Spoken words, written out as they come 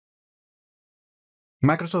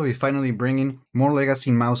Microsoft is finally bringing more legacy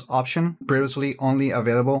mouse option, previously only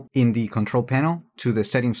available in the control panel, to the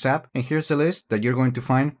Settings tab, and here's the list that you're going to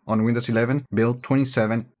find on Windows 11 build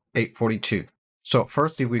 27842. So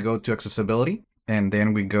first, if we go to Accessibility, and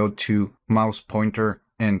then we go to Mouse Pointer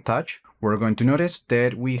and Touch, we're going to notice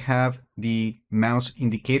that we have the mouse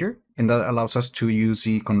indicator, and that allows us to use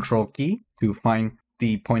the Control key to find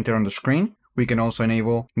the pointer on the screen. We can also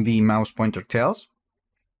enable the mouse pointer tails.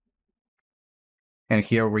 And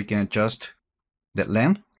here we can adjust the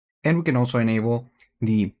length, and we can also enable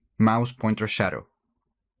the mouse pointer shadow.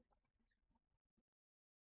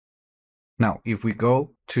 Now, if we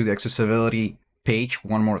go to the accessibility page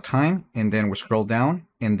one more time, and then we scroll down,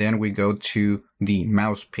 and then we go to the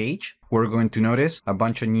mouse page, we're going to notice a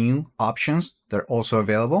bunch of new options that are also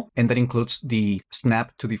available, and that includes the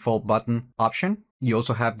snap to default button option. You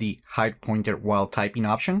also have the hide pointer while typing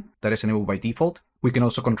option that is enabled by default. We can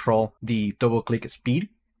also control the double click speed.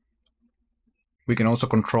 We can also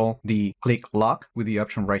control the click lock with the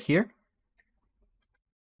option right here.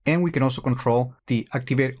 And we can also control the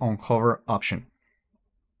activate on hover option.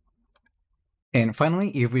 And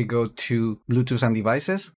finally, if we go to Bluetooth and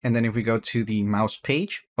devices, and then if we go to the mouse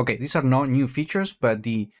page, okay, these are not new features, but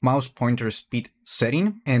the mouse pointer speed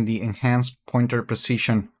setting and the enhanced pointer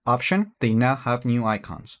precision option, they now have new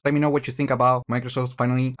icons. Let me know what you think about Microsoft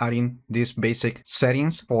finally adding these basic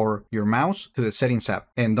settings for your mouse to the Settings app.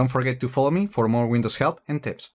 And don't forget to follow me for more Windows help and tips.